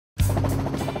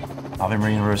Ave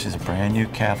Maria University is a brand new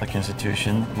Catholic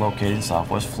institution located in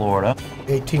Southwest Florida.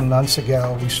 18 months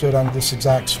ago, we stood on this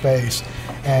exact space,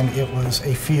 and it was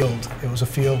a field. It was a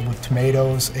field with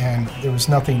tomatoes, and there was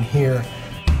nothing here.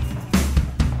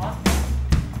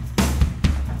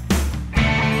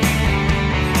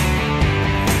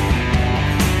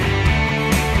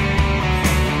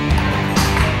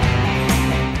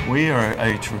 We are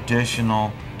a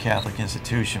traditional Catholic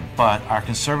institution, but our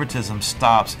conservatism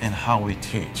stops in how we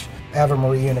teach. Ave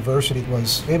Maria University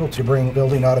was able to bring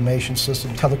building automation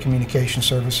systems, telecommunication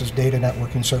services, data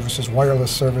networking services,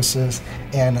 wireless services,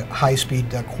 and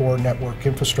high-speed core network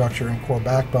infrastructure and core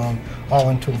backbone all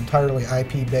into entirely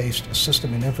IP-based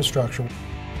system and infrastructure.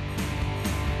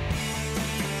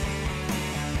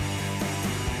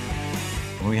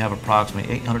 We have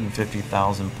approximately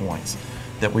 850,000 points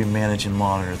that we manage and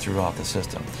monitor throughout the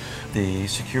system. The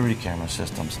security camera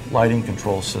systems, lighting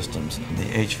control systems, the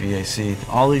HVAC,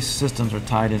 all these systems are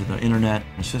tied into the internet,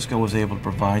 and Cisco was able to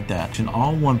provide that in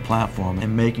all one platform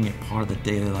and making it part of the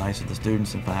daily lives of the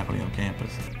students and faculty on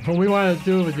campus. What we want to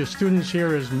do with the students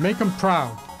here is make them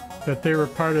proud that they were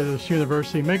part of this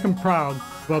university, make them proud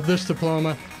of this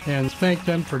diploma, and thank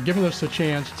them for giving us a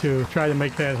chance to try to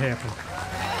make that happen.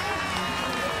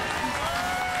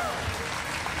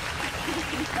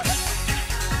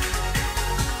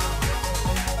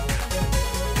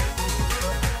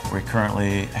 We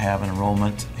currently have an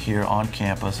enrollment here on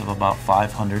campus of about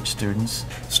 500 students.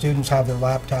 Students have their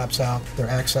laptops out, they're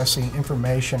accessing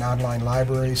information, online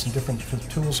libraries, and different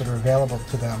tools that are available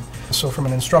to them. So from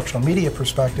an instructional media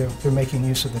perspective, they're making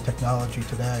use of the technology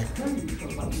today.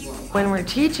 When we're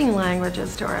teaching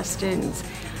languages to our students,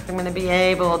 I'm going to be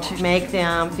able to make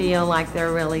them feel like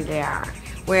they're really there,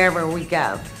 wherever we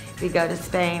go. If we go to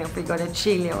Spain, if we go to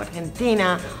Chile or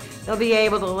Argentina, they'll be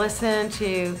able to listen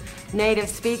to native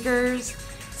speakers,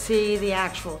 see the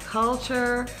actual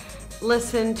culture,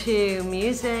 listen to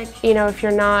music. You know, if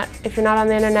you're not on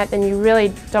the internet, then you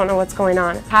really don't know what's going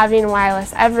on. Having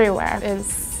wireless everywhere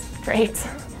is great.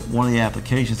 One of the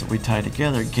applications that we tied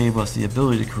together gave us the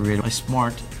ability to create a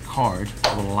smart card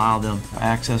that will allow them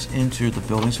access into the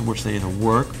buildings in which they either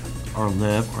work or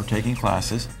live or taking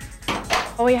classes.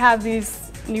 We have these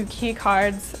new key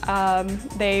cards.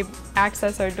 They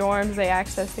access our dorms, they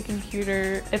access the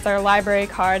computer. It's our library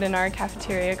card and our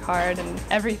cafeteria card and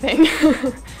everything.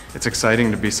 It's exciting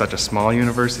to be such a small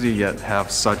university yet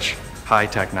have such high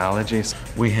technologies.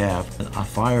 We have a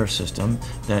fire system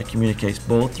that communicates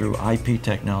both through IP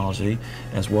technology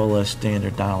as well as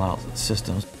standard dial-out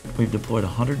systems. We've deployed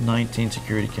 119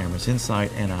 security cameras inside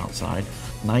and outside,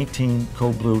 19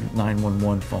 code blue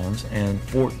 911 phones, and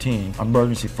 14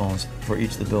 emergency phones for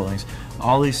each of the buildings.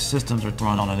 All these systems are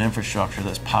run on an infrastructure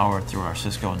that's powered through our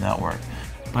Cisco network.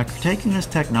 By taking this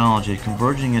technology,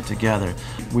 converging it together,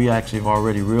 we actually have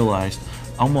already realized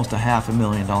almost a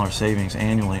 $500,000 savings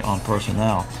annually on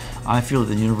personnel. I feel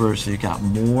that the university got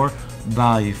more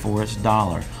value for its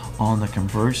dollar on the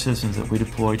converged systems that we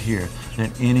deployed here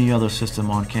than any other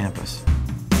system on campus.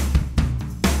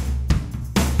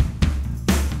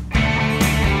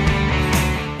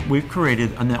 We've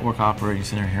created a network operating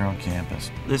center here on campus.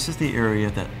 This is the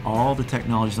area that all the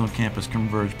technologies on campus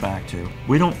converge back to.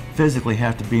 We don't physically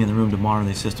have to be in the room to monitor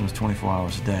these systems 24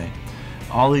 hours a day.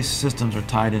 All these systems are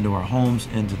tied into our homes,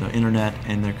 into the internet,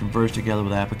 and they're converged together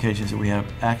with applications that we have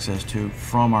access to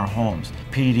from our homes.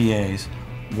 PDAs,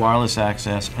 wireless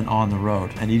access, and on the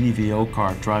road, an EDVO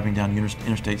card driving down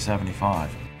Interstate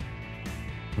 75.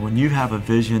 When you have a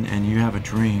vision and you have a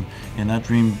dream, and that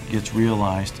dream gets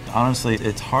realized, honestly,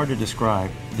 it's hard to describe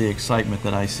the excitement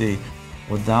that I see.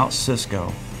 Without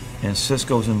Cisco and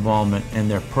Cisco's involvement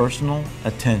and their personal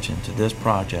attention to this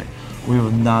project, we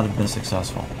would not have been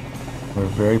successful. We're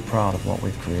very proud of what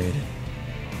we've created.